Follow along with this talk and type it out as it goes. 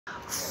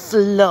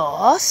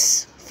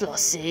Floss,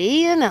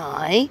 Flossie and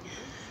I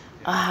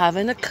are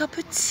having a cup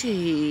of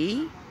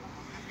tea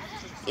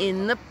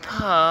in the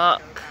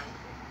park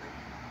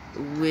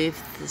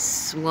with the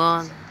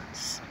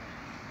swans.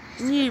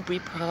 Newbury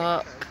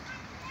Park.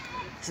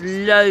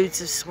 There's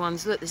loads of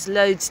swans. Look, there's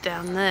loads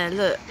down there.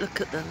 Look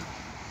at them.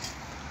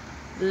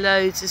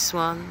 Loads of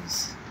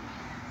swans.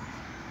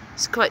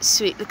 It's quite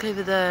sweet. Look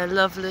over there,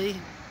 lovely.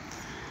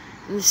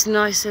 And this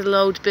nice little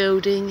old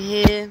building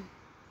here.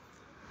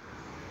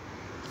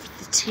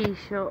 The tea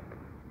shop.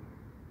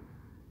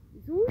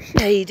 It's all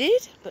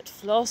shaded, but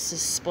Floss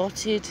has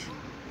spotted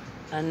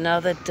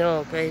another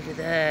dog over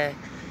there.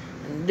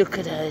 And look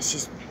at her,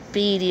 she's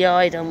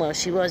beady-eyed on, well,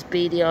 she was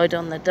beady-eyed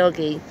on the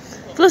doggy.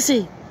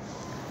 Flossie!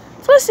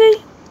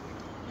 Flossie!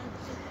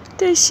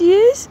 There she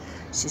is.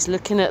 She's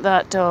looking at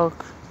that dog.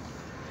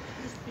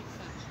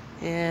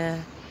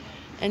 Yeah.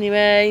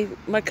 Anyway,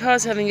 my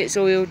car's having its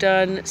oil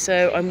done,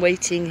 so I'm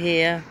waiting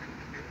here.